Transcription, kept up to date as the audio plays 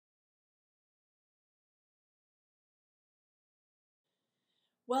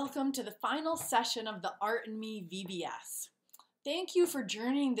Welcome to the final session of the Art in Me VBS. Thank you for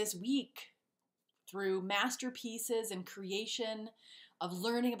journeying this week through masterpieces and creation, of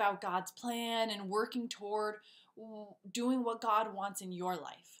learning about God's plan and working toward doing what God wants in your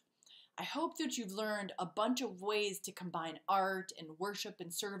life. I hope that you've learned a bunch of ways to combine art and worship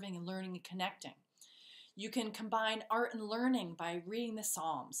and serving and learning and connecting. You can combine art and learning by reading the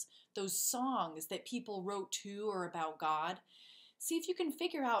Psalms, those songs that people wrote to or about God. See if you can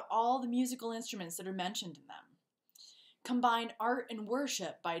figure out all the musical instruments that are mentioned in them. Combine art and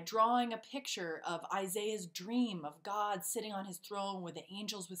worship by drawing a picture of Isaiah's dream of God sitting on his throne with the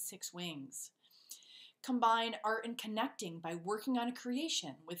angels with 6 wings. Combine art and connecting by working on a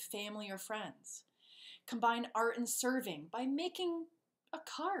creation with family or friends. Combine art and serving by making a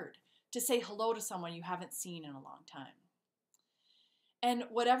card to say hello to someone you haven't seen in a long time. And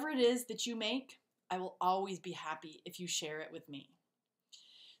whatever it is that you make, I will always be happy if you share it with me.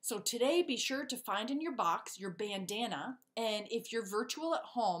 So today, be sure to find in your box your bandana, and if you're virtual at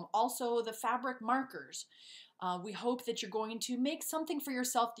home, also the fabric markers. We hope that you're going to make something for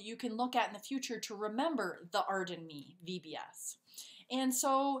yourself that you can look at in the future to remember the Art in Me VBS. And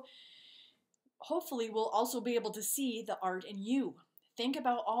so hopefully we'll also be able to see the art in you. Think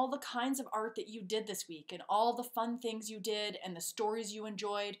about all the kinds of art that you did this week and all the fun things you did and the stories you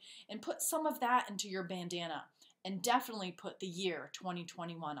enjoyed, and put some of that into your bandana, and definitely put the year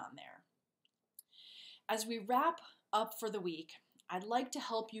 2021 on there. As we wrap up for the week, I'd like to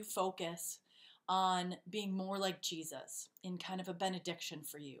help you focus on being more like Jesus in kind of a benediction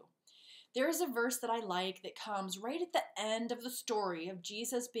for you. There is a verse that I like that comes right at the end of the story of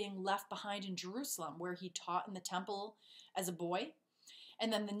Jesus being left behind in Jerusalem, where he taught in the temple as a boy.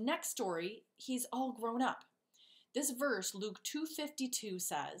 And then the next story, he's all grown up. This verse, Luke 2:52,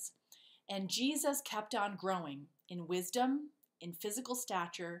 says, "And Jesus kept on growing in wisdom, in physical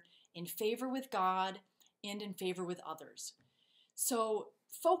stature, in favor with God, and in favor with others." So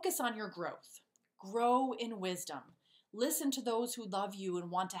focus on your growth. Grow in wisdom. Listen to those who love you and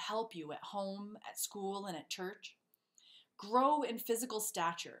want to help you at home, at school, and at church. Grow in physical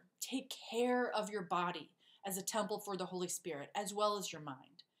stature. Take care of your body as a temple for the Holy Spirit, as well as your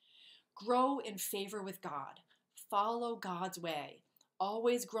mind. Grow in favor with God. Follow God's way,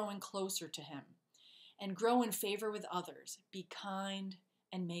 always growing closer to Him. And grow in favor with others. Be kind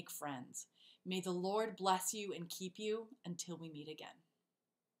and make friends. May the Lord bless you and keep you until we meet again.